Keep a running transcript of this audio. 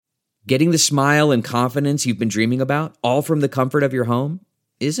Getting the smile and confidence you've been dreaming about, all from the comfort of your home,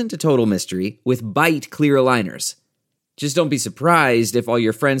 isn't a total mystery with Byte clear aligners. Just don't be surprised if all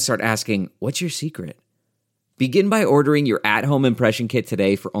your friends start asking, "What's your secret?" Begin by ordering your at-home impression kit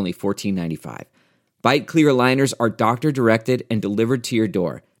today for only $14.95. Byte clear aligners are doctor-directed and delivered to your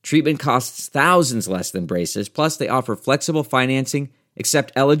door. Treatment costs thousands less than braces, plus they offer flexible financing,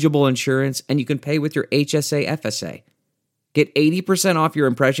 accept eligible insurance, and you can pay with your HSA FSA. Get 80% off your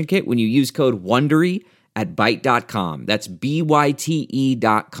impression kit when you use code WONDERY at Byte.com. That's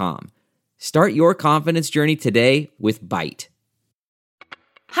BYTE.com. Start your confidence journey today with Byte.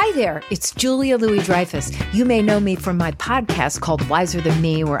 Hi there, it's Julia Louis-Dreyfus. You may know me from my podcast called Wiser Than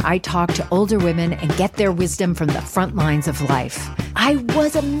Me, where I talk to older women and get their wisdom from the front lines of life. I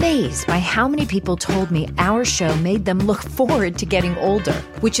was amazed by how many people told me our show made them look forward to getting older,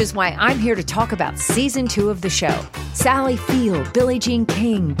 which is why I'm here to talk about season 2 of the show. Sally Field, Billie Jean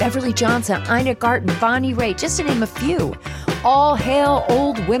King, Beverly Johnson, Ina Garten, Bonnie Raitt, just to name a few. All hail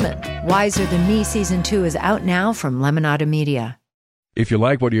old women. Wiser Than Me season 2 is out now from Lemonada Media. If you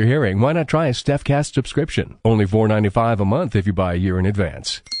like what you're hearing, why not try a StephCast subscription? Only $4.95 a month if you buy a year in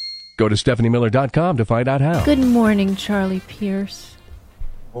advance. Go to StephanieMiller.com to find out how. Good morning, Charlie Pierce.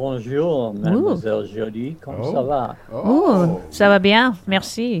 Bonjour, Mademoiselle Jolie. Comment ça va? Oh, ça va bien,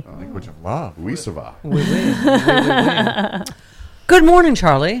 merci. Language of love. Oui, ça va. Oui, oui, oui. Good morning,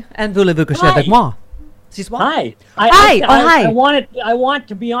 Charlie. And voulez-vous coucher avec moi? Hi. Hi. I want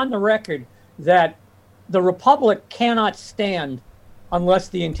to be on the record that the Republic cannot stand unless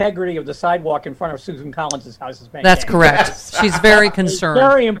the integrity of the sidewalk in front of Susan Collins' house is maintained. That's correct. Yes. She's very concerned.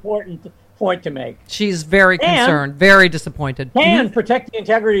 Very important point to make. She's very concerned, very disappointed. Can protect the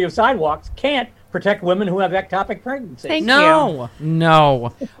integrity of sidewalks, can't protect women who have ectopic pregnancy. Thank No.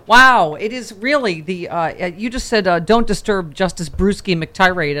 Wow, it is really the, you just said, don't disturb Justice Brewski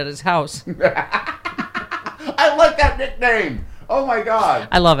McTyrate at his house. I like that nickname. Oh my God.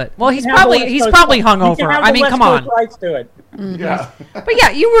 I love it. Well, he's You can have probably the West Coast- hungover. you can have I the mean, West come Coast on. rights to it. Yeah. But yeah,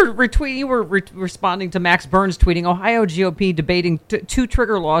 you were responding to Max Burns tweeting Ohio GOP debating 2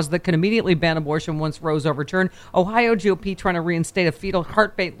 trigger laws that can immediately ban abortion once Roe's overturned. Ohio GOP trying to reinstate a fetal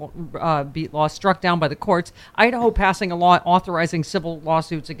heartbeat law struck down by the courts. Idaho passing a law authorizing civil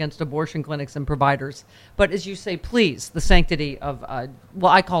lawsuits against abortion clinics and providers. But as you say, please, the sanctity of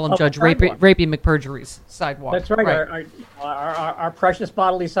I call him Judge Rapey McPerjury's sidewalk. That's right. Our precious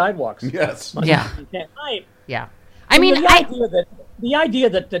bodily sidewalks. Yes. Yeah. Right. Yeah. I mean, the idea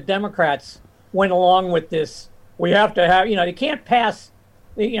that the Democrats went along with this, we have to have, they can't pass,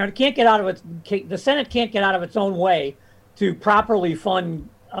 it can't get out of the Senate can't get out of its own way to properly fund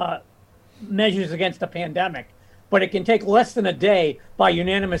measures against the pandemic, but it can take less than a day by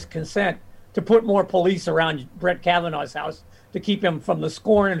unanimous consent to put more police around Brett Kavanaugh's house to keep him from the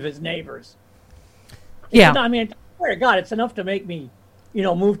scorn of his neighbors. Yeah. I mean, I swear to God, it's enough to make me,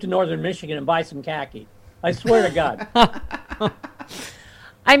 move to northern Michigan and buy some khaki. I swear to God.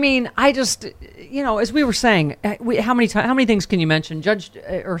 I mean, I just, as we were saying, how many things can you mention?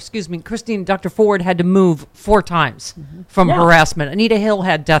 Christine, Dr. Ford had to move 4 times from harassment. Anita Hill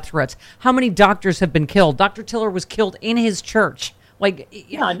had death threats. How many doctors have been killed? Dr. Tiller was killed in his church.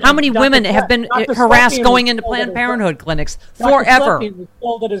 How many women have been harassed going into Planned Parenthood clinics forever? Dr. was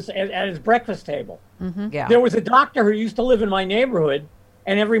killed at his breakfast table. Yeah. There was a doctor who used to live in my neighborhood,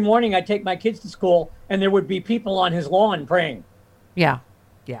 and every morning I'd take my kids to school, and there would be people on his lawn praying. Yeah.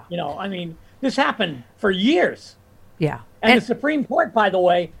 I mean, this happened for years. Yeah. And the Supreme Court, by the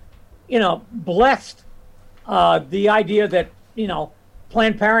way, blessed the idea that, the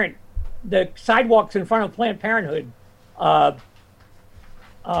sidewalks in front of Planned Parenthood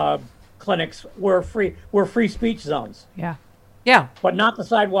clinics were free speech zones. Yeah. But not the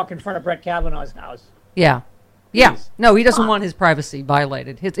sidewalk in front of Brett Kavanaugh's house. Yeah. No, he doesn't want his privacy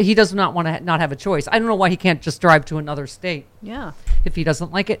violated. He does not want to not have a choice. I don't know why he can't just drive to another state. Yeah. If he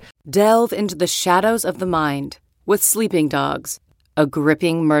doesn't like it. Delve into the shadows of the mind with Sleeping Dogs, a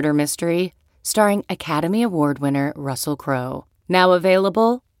gripping murder mystery starring Academy Award winner Russell Crowe. Now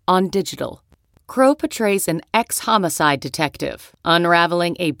available on digital. Crowe portrays an ex-homicide detective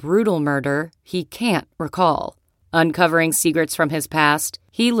unraveling a brutal murder he can't recall. Uncovering secrets from his past,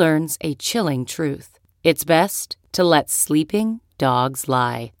 he learns a chilling truth. It's best to let sleeping dogs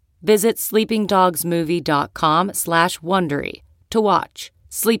lie. Visit sleepingdogsmovie.com/Wondery to watch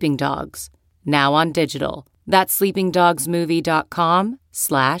Sleeping Dogs, now on digital. That's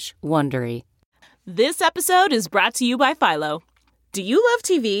sleepingdogsmovie.com/Wondery. This episode is brought to you by Philo. Do you love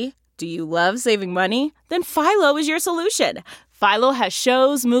TV? Do you love saving money? Then Philo is your solution. Philo has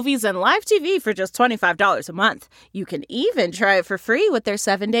shows, movies, and live TV for just $25 a month. You can even try it for free with their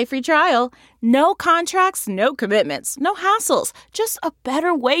 7-day free trial. No contracts, no commitments, no hassles, just a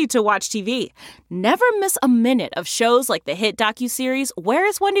better way to watch TV. Never miss a minute of shows like the hit docuseries Where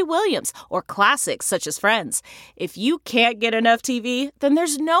is Wendy Williams or classics such as Friends. If you can't get enough TV, then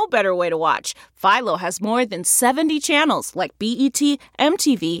there's no better way to watch. Philo has more than 70 channels like BET,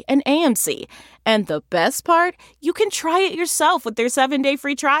 MTV, and AMC. And the best part? You can try it yourself with their 7-day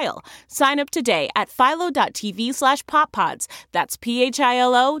free trial. Sign up today at philo.tv/poppods. That's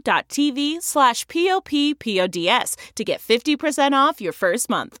philo.tv/POPPODS to get 50% off your first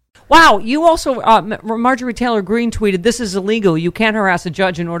month. Wow, you also, Marjorie Taylor Greene tweeted, "This is illegal. You can't harass a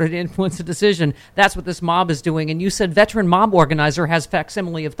judge in order to influence a decision. That's what this mob is doing." And you said veteran mob organizer has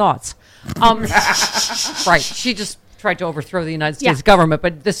facsimile of thoughts. Right, she just tried to overthrow the United States government,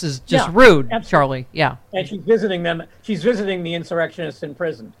 but this is just rude, absolutely. Charlie. Yeah. And she's visiting them. She's visiting the insurrectionists in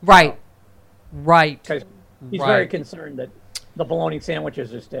prison. Right. Right. Because he's very concerned that the bologna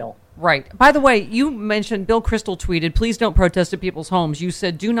sandwiches are stale. Right. By the way, you mentioned Bill Kristol tweeted, "Please don't protest at people's homes." You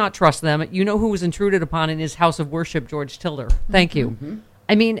said, "Do not trust them. You know who was intruded upon in his house of worship, George Tilder." Thank you. Mm-hmm.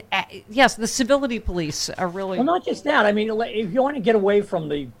 I mean, yes, the civility police are really... Well, not just that. I mean, if you want to get away from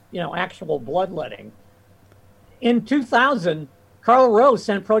the, actual bloodletting, in 2000, Karl Rove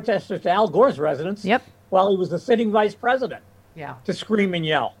sent protesters to Al Gore's residence while he was the sitting vice president to scream and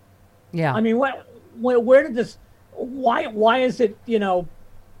yell. Yeah. I mean, where did this... Why is it,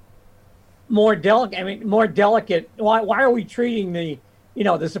 more delicate? I mean, more delicate. Why are we treating the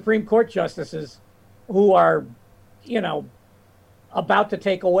Supreme Court justices who are, about to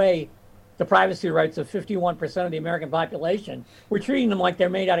take away the privacy rights of 51% of the American population? We're treating them like they're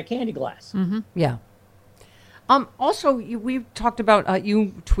made out of candy glass. Mm-hmm. Yeah. Also, we talked about,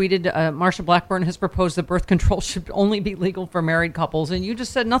 you tweeted, Marsha Blackburn has proposed that birth control should only be legal for married couples. And you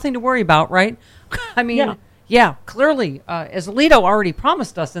just said nothing to worry about, right? I mean, yeah, clearly, as Alito already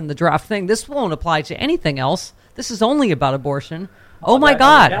promised us in the draft thing, this won't apply to anything else. This is only about abortion. Oh my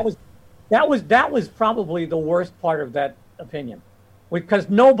God. That was probably the worst part of that opinion, because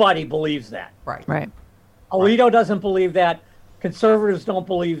nobody believes that. Right. Alito doesn't believe that. Conservatives don't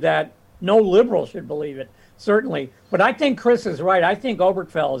believe that. No liberal should believe it. Certainly. But I think Chris is right. I think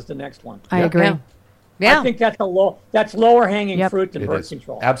Obergefell is the next one. I agree. Yeah. I think that's lower hanging fruit than birth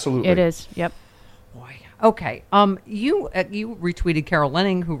control. Absolutely. It is. Yep. Boy. Okay. You retweeted Carol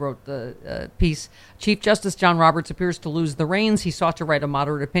Leonnig, who wrote the piece. Chief Justice John Roberts appears to lose the reins. He sought to write a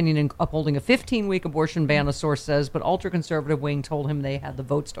moderate opinion in upholding a 15-week abortion ban, a source says, but ultra-conservative wing told him they had the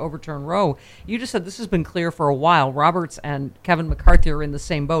votes to overturn Roe. You just said this has been clear for a while. Roberts and Kevin McCarthy are in the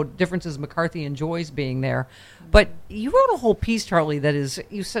same boat. Difference is McCarthy enjoys being there. But you wrote a whole piece, Charlie, that is,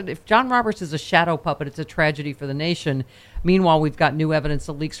 you said if John Roberts is a shadow puppet, it's a tragedy for the nation. Meanwhile, we've got new evidence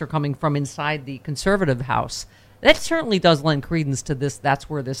the leaks are coming from inside the conservative house. That certainly does lend credence to this. That's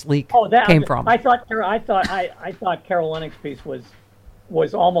where this leak came from. I thought Carol Lennig's piece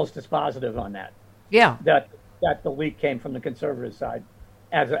was almost as positive on that. Yeah. That the leak came from the conservative side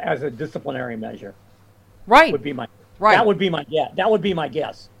as a disciplinary measure. Right. Would be my Right. That would be my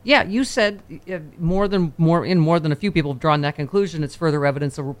guess. Yeah, you said more than a few people have drawn that conclusion. It's further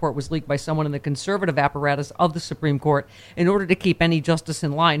evidence the report was leaked by someone in the conservative apparatus of the Supreme Court in order to keep any justice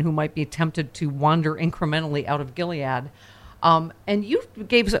in line who might be tempted to wander incrementally out of Gilead. And you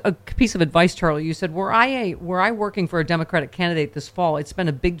gave a piece of advice, Charlie. You said, were I working for a Democratic candidate this fall, I'd spend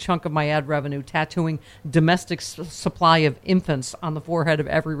a big chunk of my ad revenue tattooing domestic supply of infants on the forehead of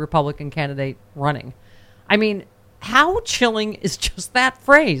every Republican candidate running. I mean, how chilling is just that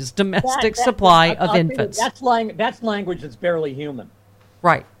phrase, domestic supply of infants? That's language that's barely human.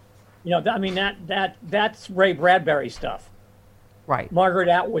 Right. I mean, that's Ray Bradbury stuff. Right. Margaret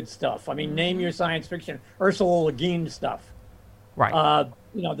Atwood stuff. I mean, name your science fiction. Ursula Le Guin stuff. Right.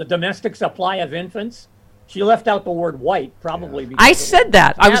 The domestic supply of infants. She left out the word white, probably. Because I said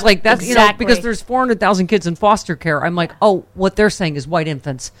that. I was like, that's, exactly. Because there's 400,000 kids in foster care. I'm like, oh, what they're saying is white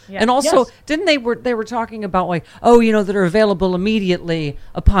infants. Yeah. And also, didn't they were talking about like, that are available immediately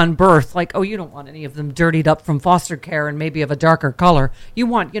upon birth. Like, you don't want any of them dirtied up from foster care and maybe of a darker color. You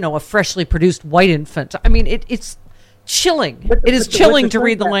want, a freshly produced white infant. I mean, it's chilling. It is chilling to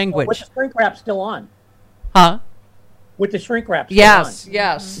read the language. With the shrink wrap still on. Huh? With the shrink wrap still on.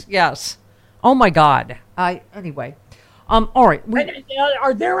 Yes. Oh, my God. Anyway. All right.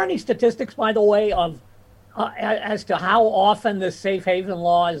 Are there any statistics, by the way, of as to how often this safe haven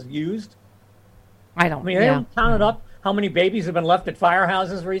law is used? I don't. I mean, they haven't counted up how many babies have been left at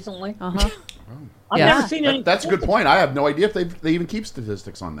firehouses recently. Uh-huh. I've never seen any. That's a good point. I have no idea if they even keep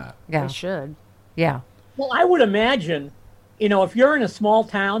statistics on that. Yeah. They should. Yeah. Well, I would imagine if you're in a small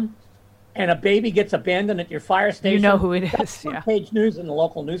town and a baby gets abandoned at your fire station, You know who it that's is, yeah. front-page news in the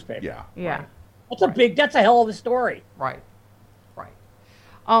local newspaper. Yeah. Yeah. That's a hell of a story. Right.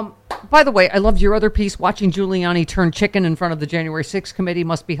 By the way, I loved your other piece. Watching Giuliani turn chicken in front of the January 6th committee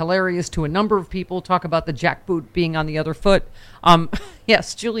must be hilarious to a number of people. Talk about the jackboot being on the other foot.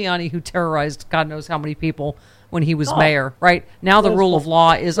 Yes, Giuliani, who terrorized God knows how many people when he was mayor, right? Now the rule of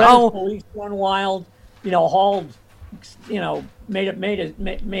law is, police run wild, hauled, made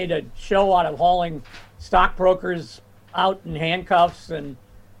a show out of hauling stockbrokers out in handcuffs. And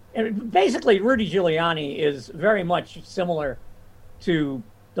basically, Rudy Giuliani is very much similar to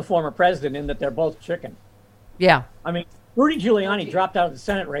the former president in that they're both chicken. yeah. I mean, Rudy Giuliani dropped out of the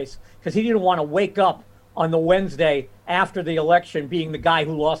Senate race because he didn't want to wake up on the Wednesday after the election being the guy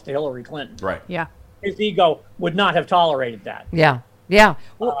who lost to Hillary Clinton. Right. Yeah. His ego would not have tolerated that. Yeah.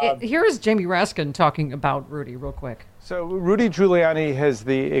 Well, here is Jamie Raskin talking about Rudy real quick. So Rudy Giuliani has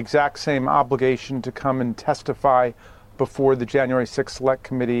the exact same obligation to come and testify before the January 6th Select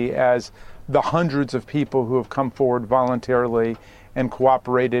Committee as the hundreds of people who have come forward voluntarily and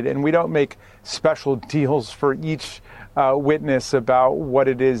cooperated. And we don't make special deals for each witness about what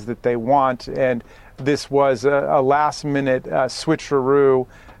it is that they want. And this was a last-minute switcheroo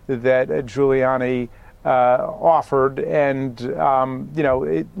that Giuliani offered. And,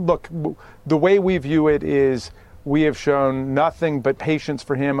 look, the way we view it is we have shown nothing but patience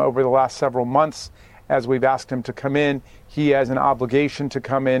for him over the last several months as we've asked him to come in. He has an obligation to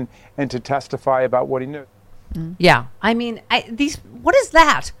come in and to testify about what he knew. Yeah, I mean, what is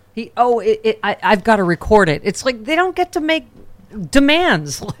that? I've got to record it. It's like they don't get to make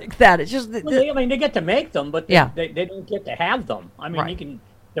demands like that. It's just, they get to make them, but they don't get to have them. I mean, Right. You can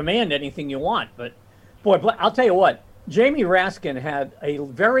demand anything you want, but boy, I'll tell you what, Jamie Raskin had a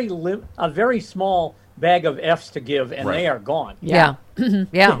very small bag of F's to give, and they are gone. yeah.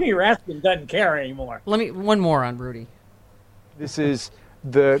 Jamie Raskin doesn't care anymore. One more on Rudy. This is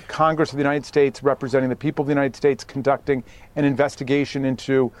the Congress of the United States representing the people of the United States conducting an investigation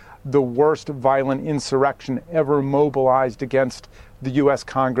into the worst violent insurrection ever mobilized against the U.S.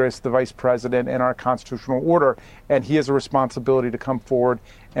 Congress, the Vice President, and our constitutional order. And he has a responsibility to come forward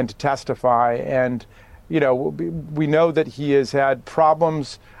and to testify. And, we know that he has had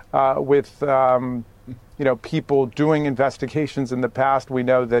problems with people doing investigations in the past. We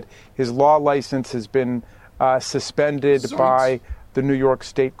know that his law license has been suspended by the New York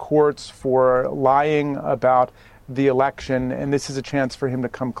State courts for lying about the election. And this is a chance for him to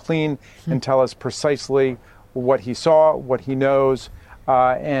come clean and tell us precisely what he saw, what he knows,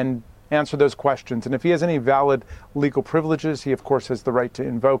 and answer those questions. And if he has any valid legal privileges, he, of course, has the right to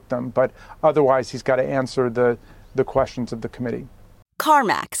invoke them. But otherwise, he's got to answer the questions of the committee.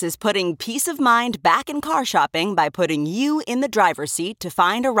 CarMax is putting peace of mind back in car shopping by putting you in the driver's seat to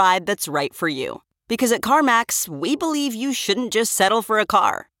find a ride that's right for you. Because at CarMax, we believe you shouldn't just settle for a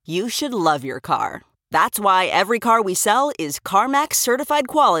car. You should love your car. That's why every car we sell is CarMax certified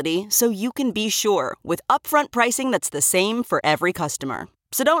quality, so you can be sure with upfront pricing that's the same for every customer.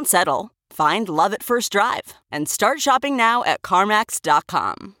 So don't settle. Find love at first drive and start shopping now at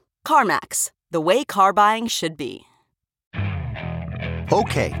CarMax.com. CarMax, the way car buying should be.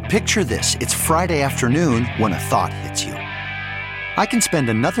 Okay, picture this. It's Friday afternoon when a thought hits you. I can spend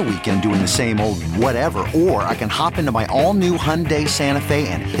another weekend doing the same old whatever, or I can hop into my all-new Hyundai Santa Fe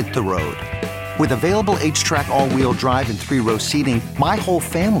and hit the road. With available H-Track all-wheel drive and 3-row seating, my whole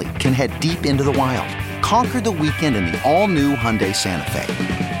family can head deep into the wild. Conquer the weekend in the all-new Hyundai Santa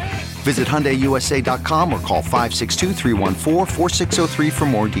Fe. Visit HyundaiUSA.com or call 562-314-4603 for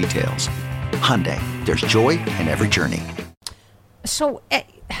more details. Hyundai, there's joy in every journey. So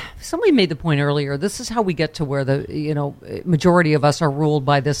somebody made the point earlier, this is how we get to where the majority of us are ruled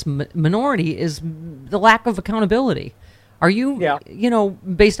by this minority is the lack of accountability. Are you,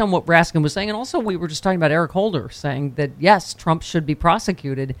 based on what Raskin was saying, and also we were just talking about Eric Holder saying that, yes, Trump should be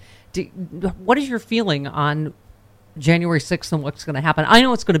prosecuted. What is your feeling on January 6th and what's going to happen? I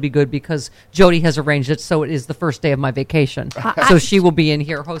know it's going to be good because Jody has arranged it, so it is the first day of my vacation. So she will be in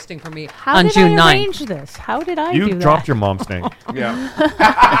here hosting for me on June 9th. How did I arrange this? How did I do that? You dropped your mom's name. Yeah.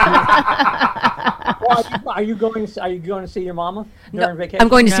 Well, are you going to see your mama during vacation? I'm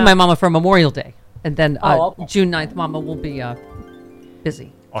going to see my mama for Memorial Day. And then okay. June 9th, Mama will be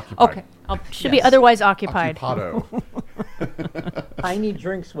busy. Occupied. Okay. Should be otherwise occupied. I need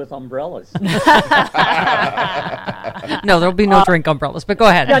drinks with umbrellas. No, there'll be no drink umbrellas, but go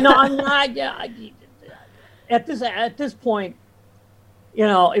ahead. Yeah, no, I'm not. At this point,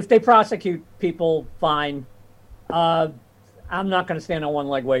 if they prosecute people, fine. I'm not going to stand on one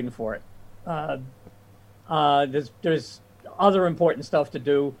leg waiting for it. There's other important stuff to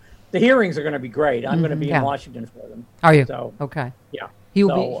do. The hearings are going to be great. I'm going to be in Washington for them. Are you? So, okay. Yeah.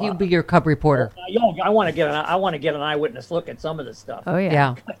 He'll be your cub reporter. I want to get an eyewitness look at some of this stuff. Oh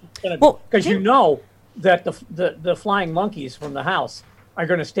yeah. Because you know that the flying monkeys from the House are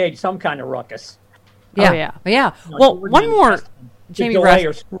going to stage some kind of ruckus. Yeah. Oh, yeah. Yeah. Well, one more. Jamie delay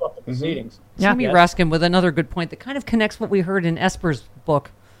or screw up the proceedings. Jamie Raskin with another good point that kind of connects what we heard in Esper's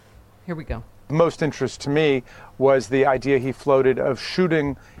book. Here we go. Most interest to me was the idea he floated of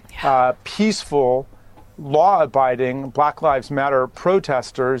shooting peaceful, law-abiding Black Lives Matter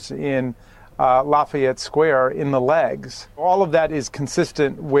protesters in Lafayette Square in the legs. All of that is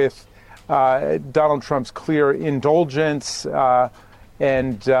consistent with Donald Trump's clear indulgence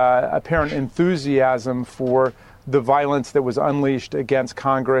and apparent enthusiasm for the violence that was unleashed against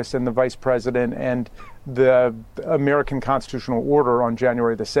Congress and the Vice President and the American constitutional order on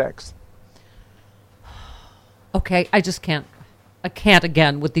January the 6th. Okay, I can't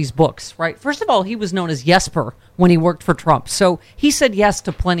again with these books, right? First of all, he was known as Jesper when he worked for Trump. So he said yes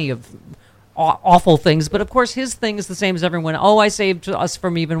to plenty of awful things. But of course, his thing is the same as everyone. Oh, I saved us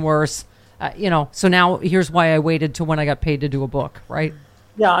from even worse. So now here's why I waited till when I got paid to do a book, right?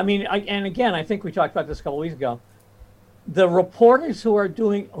 Yeah, I mean, and again, I think we talked about this a couple weeks ago. The reporters who are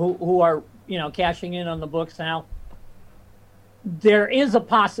cashing in on the books now, there is a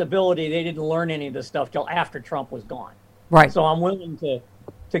possibility they didn't learn any of this stuff till after Trump was gone. Right. So I'm willing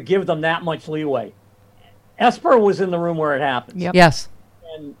to give them that much leeway. Esper was in the room where it happened. Yep. Yes.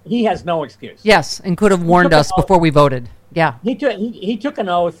 And he has no excuse. Yes, and could have warned us before we voted. Yeah. He took an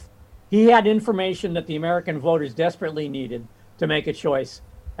oath. He had information that the American voters desperately needed to make a choice,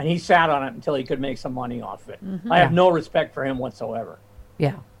 and he sat on it until he could make some money off it. I have no respect for him whatsoever.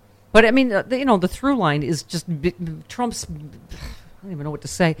 Yeah. But, I mean, the through line is just Trump's, I don't even know what to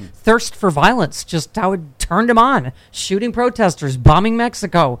say, thirst for violence, just how it turned him on. Shooting protesters, bombing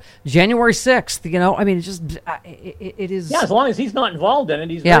Mexico, January 6th, I mean, it just, it is. Yeah, as long as he's not involved in it,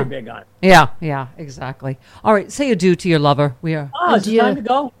 he's very big on it. Yeah, exactly. All right, say adieu to your lover. We are. Is it time to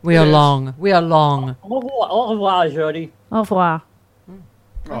go? We are long. Au revoir, Jody. Au revoir.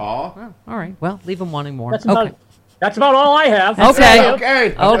 Aw. All right, well, leave him wanting more. That's about all I have.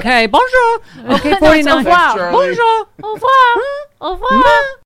 Okay. Bonjour. Okay, 49. Au revoir. Bonjour. Au revoir. Au revoir.